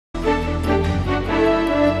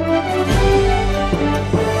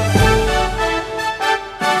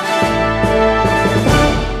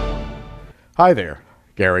Hi there,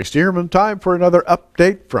 Gary Stearman. Time for another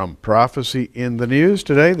update from Prophecy in the News.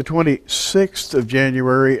 Today, the 26th of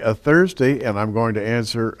January, a Thursday, and I'm going to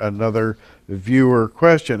answer another viewer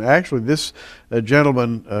question. Actually, this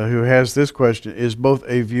gentleman who has this question is both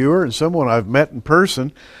a viewer and someone I've met in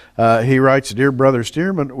person. He writes, "Dear Brother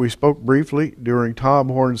Stearman, we spoke briefly during Tom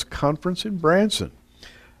Horn's conference in Branson.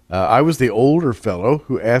 I was the older fellow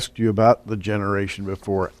who asked you about the generation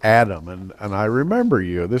before Adam, and I remember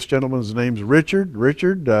you. This gentleman's name's Richard.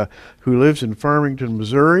 Richard, who lives in Farmington,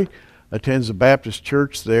 Missouri, attends a Baptist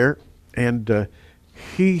church there, and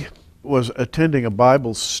he was attending a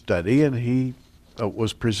Bible study, and he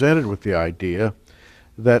was presented with the idea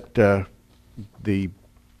that there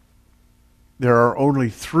are only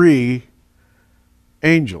 3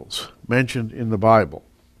 angels mentioned in the Bible.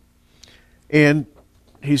 And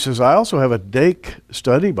he says, I also have a Dake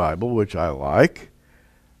study Bible, which I like.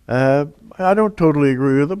 I don't totally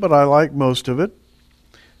agree with it, but I like most of it.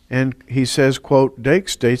 And he says, quote, Dake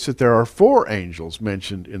states that there are 4 angels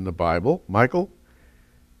mentioned in the Bible: Michael,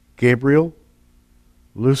 Gabriel,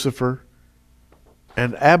 Lucifer,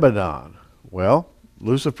 and Abaddon. Well,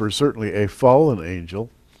 Lucifer is certainly a fallen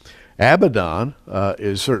angel. Abaddon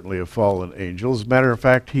is certainly a fallen angel. As a matter of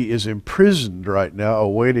fact, he is imprisoned right now,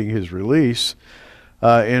 awaiting his release.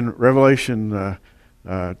 In Revelation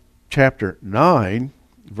chapter 9,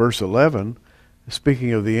 verse 11,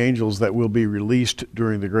 speaking of the angels that will be released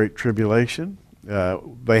during the Great Tribulation,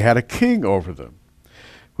 they had a king over them,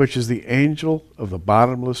 which is the angel of the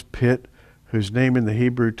bottomless pit, whose name in the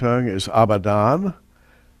Hebrew tongue is Abaddon,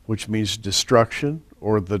 which means destruction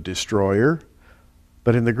or the destroyer.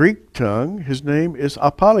 But in the Greek tongue, his name is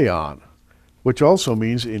Apollyon, which also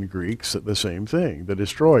means in Greek the same thing, the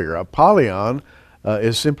destroyer. Apollyon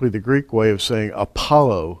is simply the Greek way of saying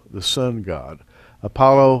Apollo, the sun god.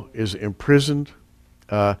 Apollo is imprisoned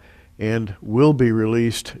and will be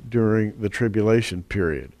released during the tribulation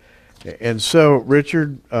period. And so,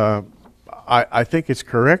 Richard, I think it's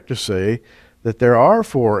correct to say that there are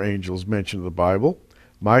 4 angels mentioned in the Bible: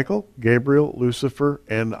 Michael, Gabriel, Lucifer,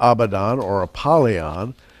 and Abaddon, or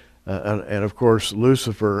Apollyon. And of course,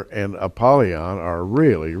 Lucifer and Apollyon are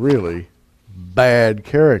really, really bad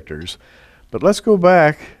characters. But let's go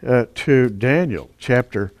back to Daniel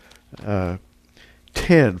chapter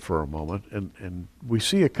 10 for a moment, and we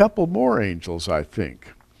see a couple more angels, I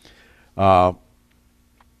think. An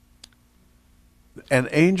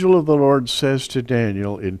angel of the Lord says to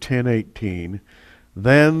Daniel in 10:18,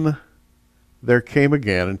 Then there came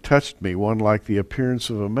again and touched me one like the appearance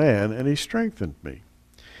of a man, and he strengthened me.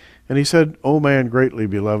 And he said, O man greatly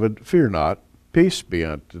beloved, fear not, peace be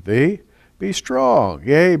unto thee. Be strong,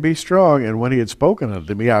 yea, be strong. And when he had spoken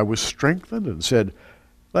unto me, I was strengthened, and said,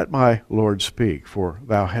 Let my Lord speak, for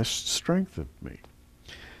thou hast strengthened me.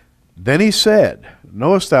 Then he said,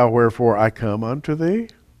 Knowest thou wherefore I come unto thee?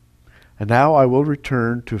 And now I will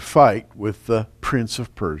return to fight with the prince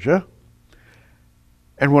of Persia.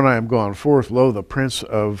 And when I am gone forth, lo, the prince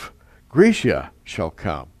of Grecia shall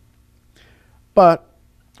come. But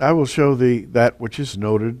I will show thee that which is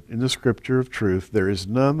noted in the scripture of truth. There is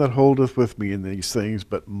none that holdeth with me in these things,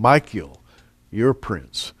 but Michael, your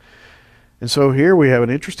prince. And so here we have an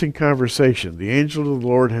interesting conversation. The angel of the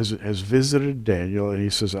Lord has visited Daniel, and he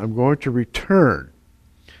says, I'm going to return.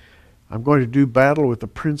 I'm going to do battle with the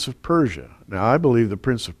prince of Persia. Now, I believe the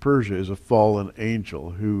prince of Persia is a fallen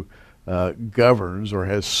angel who governs or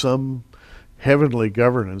has some heavenly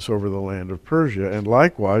governance over the land of Persia. And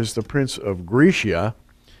likewise, the prince of Grecia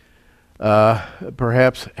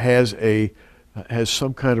perhaps has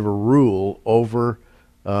some kind of a rule over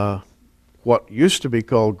what used to be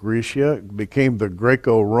called Grecia, became the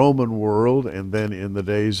Greco-Roman world, and then in the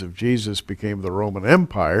days of Jesus became the Roman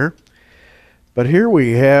Empire. But here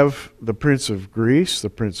we have the prince of Greece, the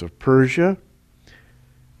prince of Persia,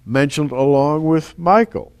 mentioned along with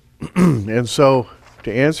Michael. And so,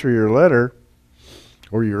 to answer your letter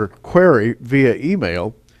or your query via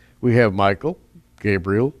email, we have Michael,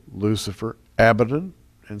 Gabriel, Lucifer, Abaddon,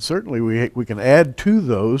 and certainly we can add to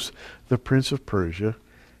those the prince of Persia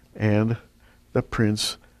and the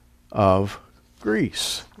prince of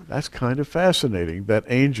Greece. That's kind of fascinating that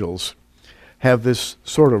angels have this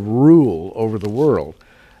sort of rule over the world.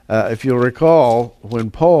 If you'll recall,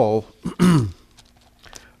 when Paul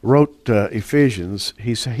wrote Ephesians,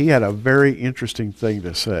 he had a very interesting thing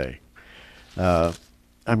to say.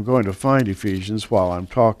 I'm going to find Ephesians while I'm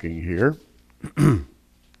talking here.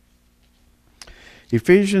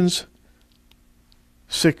 Ephesians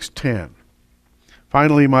 6:10.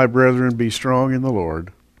 Finally, my brethren, be strong in the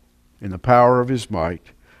Lord, in the power of his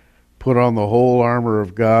might. Put on the whole armor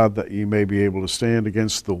of God that ye may be able to stand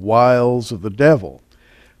against the wiles of the devil,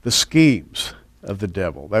 the schemes of the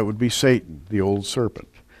devil. That would be Satan, the old serpent.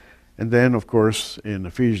 And then, of course, in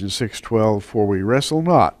Ephesians 6:12, for we wrestle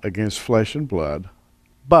not against flesh and blood,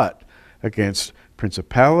 but against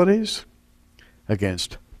principalities,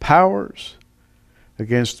 against powers,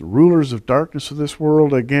 against the rulers of darkness of this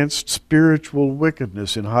world, against spiritual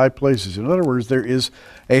wickedness in high places. In other words, there is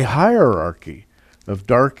a hierarchy of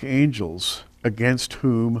dark angels against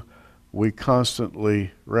whom we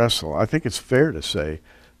constantly wrestle. I think it's fair to say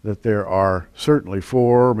that there are certainly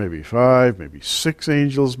 4, maybe 5, maybe 6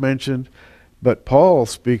 angels mentioned, but Paul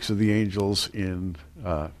speaks of the angels in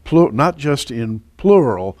not just in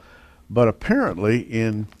plural, but apparently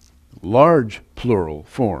in large plural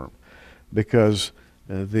form, because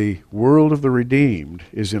the world of the redeemed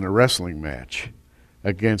is in a wrestling match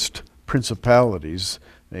against principalities.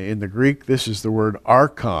 In the Greek, this is the word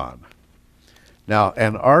archon. Now,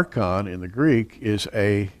 an archon in the Greek is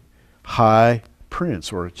a high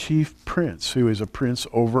prince or a chief prince who is a prince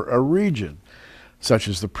over a region, such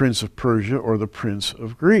as the prince of Persia or the prince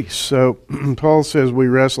of Greece. So Paul says we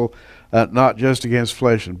wrestle not just against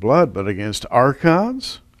flesh and blood, but against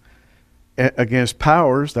archons, against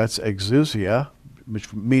powers, that's exousia,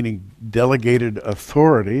 which meaning delegated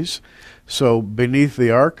authorities. So beneath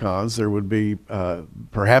the archons, there would be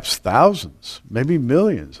perhaps thousands, maybe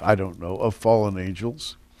millions, I don't know, of fallen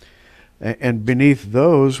angels. And beneath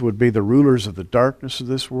those would be the rulers of the darkness of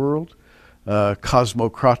this world,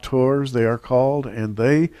 cosmocrators they are called, and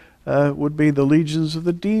they would be the legions of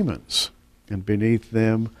the demons. And beneath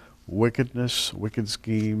them, wickedness, wicked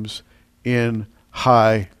schemes in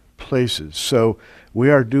high places. So we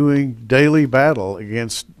are doing daily battle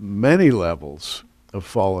against many levels of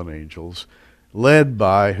fallen angels, led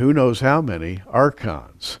by who knows how many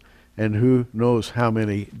archons and who knows how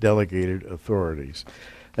many delegated authorities.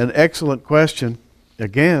 An excellent question.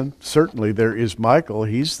 Again, certainly there is Michael.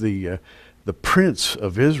 He's the prince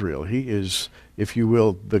of Israel. He is, if you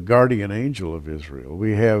will, the guardian angel of Israel.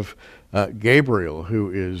 We have Gabriel, who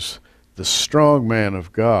is the strong man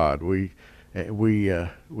of God. We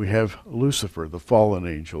have Lucifer, the fallen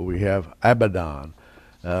angel. We have Abaddon,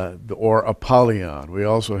 or Apollyon. We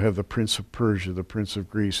also have the prince of Persia, the prince of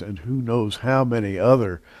Greece, and who knows how many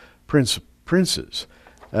other princes.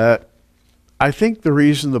 I think the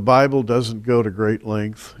reason the Bible doesn't go to great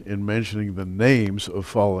length in mentioning the names of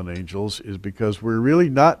fallen angels is because we're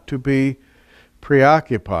really not to be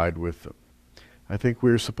preoccupied with them. I think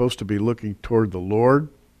we're supposed to be looking toward the Lord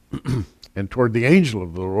and toward the angel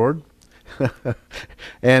of the Lord,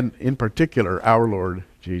 and in particular, our Lord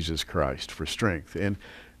Jesus Christ for strength. And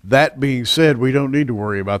that being said, we don't need to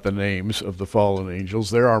worry about the names of the fallen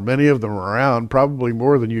angels. There are many of them around, probably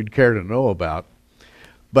more than you'd care to know about.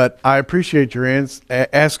 But I appreciate your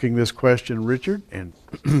asking this question, Richard, and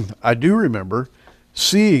I do remember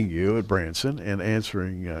seeing you at Branson and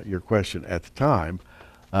answering your question at the time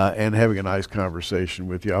and having a nice conversation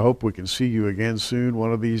with you. I hope we can see you again soon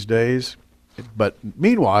one of these days. But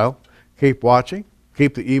meanwhile, keep watching,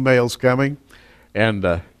 keep the emails coming,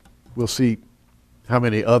 and we'll see how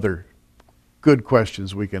many other good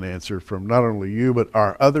questions we can answer from not only you, but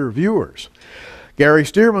our other viewers. Gary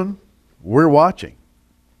Stearman, we're watching.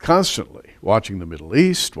 Constantly watching the Middle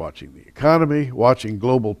East, watching the economy, watching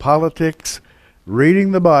global politics,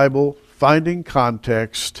 reading the Bible, finding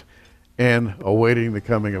context, and awaiting the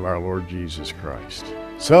coming of our Lord Jesus Christ.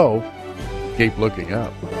 So, keep looking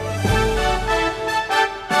up.